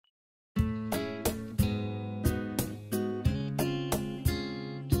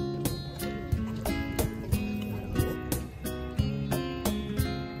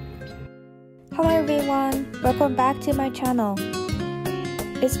Hello everyone, welcome back to my channel.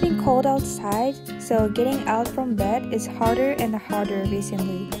 It's been cold outside, so getting out from bed is harder and harder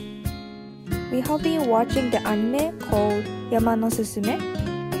recently. We have been watching the anime called Yama no susume,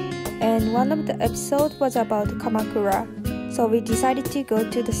 and one of the episodes was about Kamakura, so we decided to go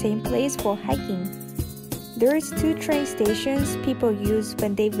to the same place for hiking. There is two train stations people use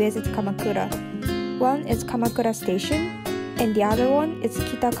when they visit Kamakura. One is Kamakura Station, and the other one is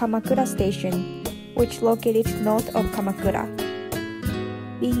Kita Kamakura Station, which located north of Kamakura.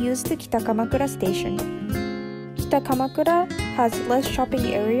 We used the Kita Kamakura Station. Kita Kamakura has less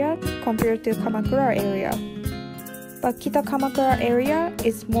shopping area compared to Kamakura area, but Kita Kamakura area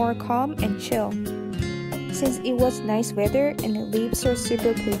is more calm and chill. Since it was nice weather and the leaves are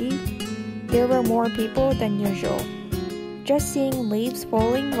super pretty, there were more people than usual. Just seeing leaves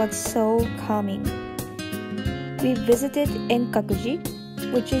falling was so calming. We visited Enkakuji,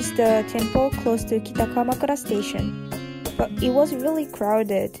 which is the temple close to Kita Kamakura Station, but it was really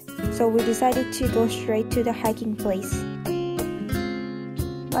crowded, so we decided to go straight to the hiking place.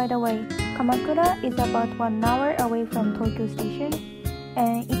 By the way, Kamakura is about 1 hour away from Tokyo Station,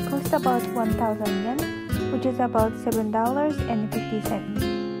 and it costs about 1,000 yen, which is about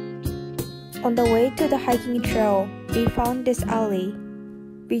 $7.50. On the way to the hiking trail, we found this alley.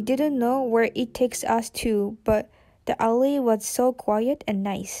 We didn't know where it takes us to, but the alley was so quiet and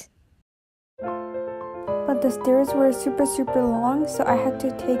nice. But the stairs were super long, so I had to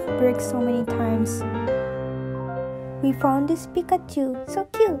take breaks so many times. We found this Pikachu, so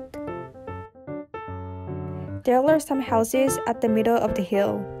cute! There are some houses at the middle of the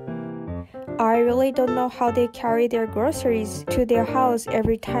hill. I really don't know how they carry their groceries to their house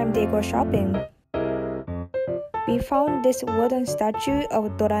every time they go shopping. We found this wooden statue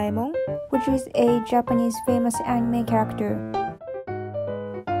of Doraemon, which is a Japanese famous anime character.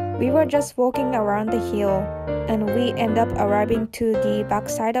 We were just walking around the hill, and we ended up arriving to the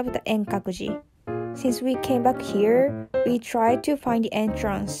backside of the Enkakuji. Since we came back here, we tried to find the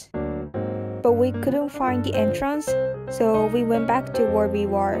entrance, but we couldn't find the entrance, so we went back to where we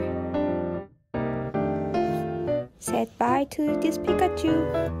were. Said bye to this Pikachu.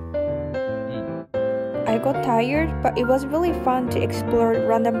 I got tired, but it was really fun to explore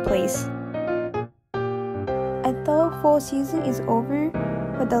random place. I thought fall season is over,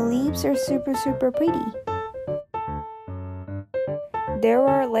 but the leaves are super pretty. There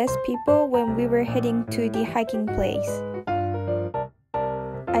were less people when we were heading to the hiking place.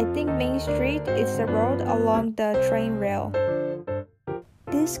 I think Main Street is the road along the train rail.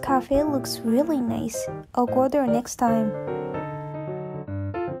 This cafe looks really nice. I'll go there next time.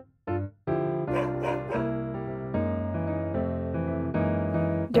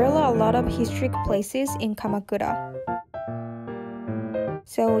 There are a lot of historic places in Kamakura,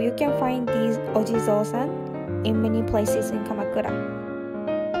 so you can find these ojizo-san in many places in Kamakura.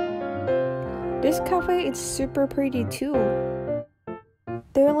 This cafe is super pretty too.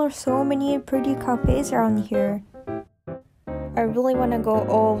 There are so many pretty cafes around here. I really want to go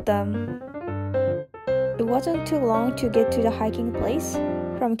all of them. It wasn't too long to get to the hiking place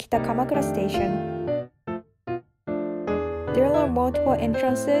from Kita Kamakura Station. There are multiple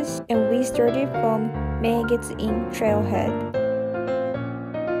entrances, and we started from Meigets-in Trailhead.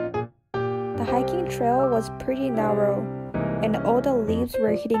 The hiking trail was pretty narrow, and all the leaves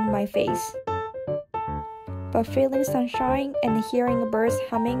were hitting my face. But feeling sunshine and hearing birds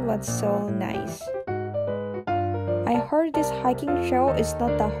humming was so nice. I heard this hiking trail is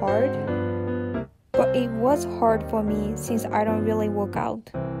not that hard, but it was hard for me since I don't really work out.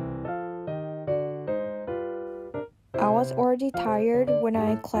 I was already tired when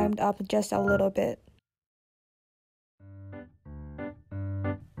I climbed up just a little bit.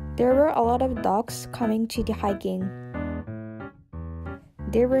 There were a lot of dogs coming to the hiking.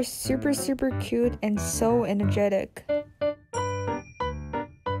 They were super cute and so energetic.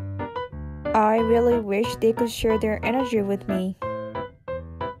 I really wish they could share their energy with me.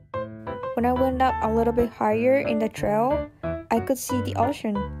 When I went up a little bit higher in the trail, I could see the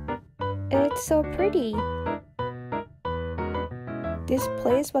ocean. It's so pretty. This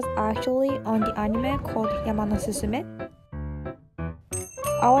place was actually on the anime called Yama no susume.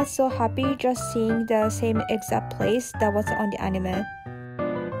 I was so happy just seeing the same exact place that was on the anime.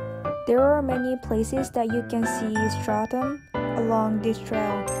 There are many places that you can see stratum along this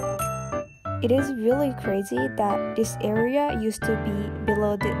trail. It is really crazy that this area used to be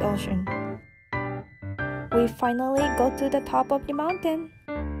below the ocean. We finally got to the top of the mountain.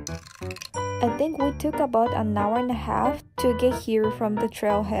 I think we took about an hour and a half to get here from the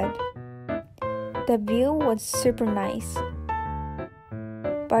trailhead. The view was super nice.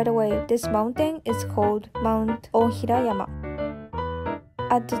 By the way, this mountain is called Mount Ohirayama.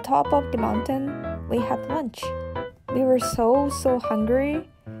 At the top of the mountain, we had lunch. We were so hungry,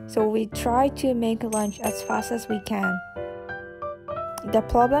 so we tried to make lunch as fast as we can. The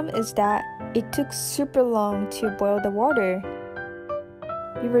problem is that it took super long to boil the water.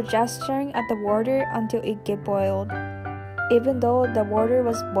 We were just staring at the water until it get boiled. Even though the water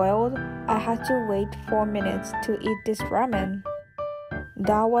was boiled, I had to wait 4 minutes to eat this ramen.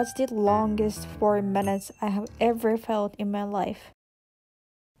 That was the longest 4 minutes I have ever felt in my life.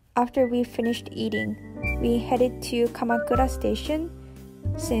 After we finished eating, we headed to Kamakura station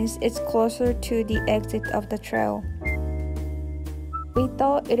since it's closer to the exit of the trail. We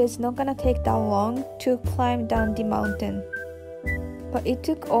thought it is not gonna take that long to climb down the mountain, but it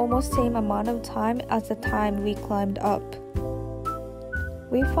took almost same amount of time as the time we climbed up.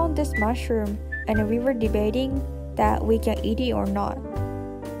 We found this mushroom and we were debating that we can eat it or not.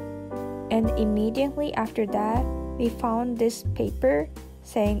 And immediately after that, we found this paper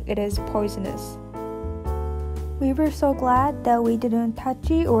saying it is poisonous. We were so glad that we didn't touch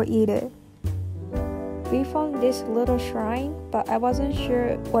it or eat it. We found this little shrine, but I wasn't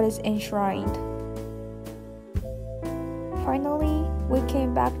sure what is enshrined. Finally, we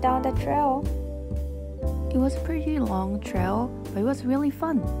came back down the trail. It was a pretty long trail, but it was really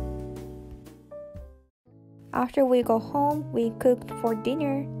fun. After we got home, we cooked for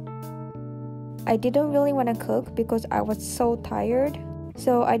dinner. I didn't really want to cook because I was so tired,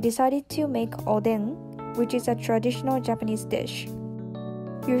 so I decided to make Oden, which is a traditional Japanese dish.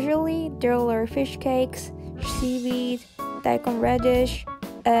 Usually, there are fish cakes, seaweed, daikon radish,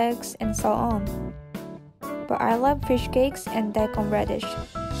 eggs, and so on. But I love fish cakes and daikon radish,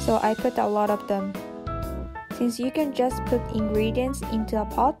 so I put a lot of them. Since you can just put ingredients into a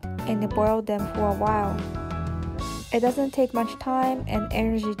pot and boil them for a while. It doesn't take much time and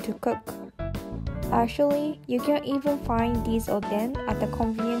energy to cook. Actually, you can even find these oden at the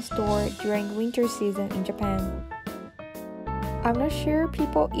convenience store during winter season in Japan. I'm not sure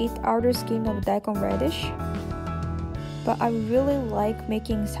people eat outer skin of daikon radish, but I really like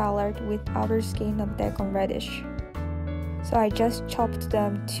making salad with outer skin of daikon radish. So I just chopped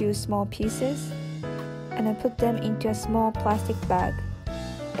them to small pieces and I put them into a small plastic bag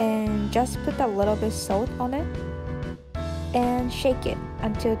and just put a little bit salt on it and shake it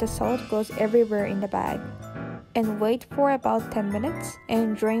until the salt goes everywhere in the bag and wait for about 10 minutes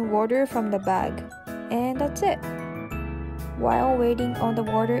and drain water from the bag, and that's it. While waiting on the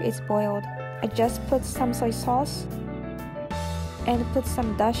water is boiled, I just put some soy sauce and put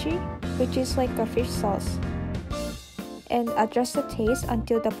some dashi, which is like a fish sauce, and adjust the taste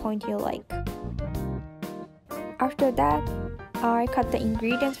until the point you like. After that, I cut the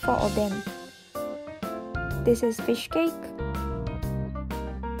ingredients for oden. This is fish cake,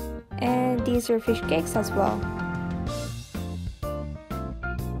 and these are fish cakes as well.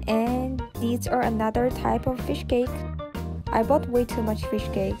 And these are another type of fish cake. I bought way too much fish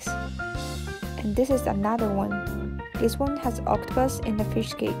cakes. And this is another one. This one has octopus in the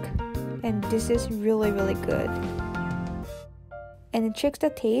fish cake. And this is really good. And check the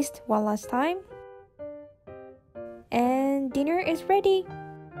taste one last time. And dinner is ready.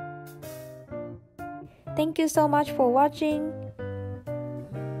 Thank you so much for watching.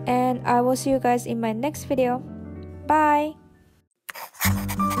 And I will see you guys in my next video. Bye!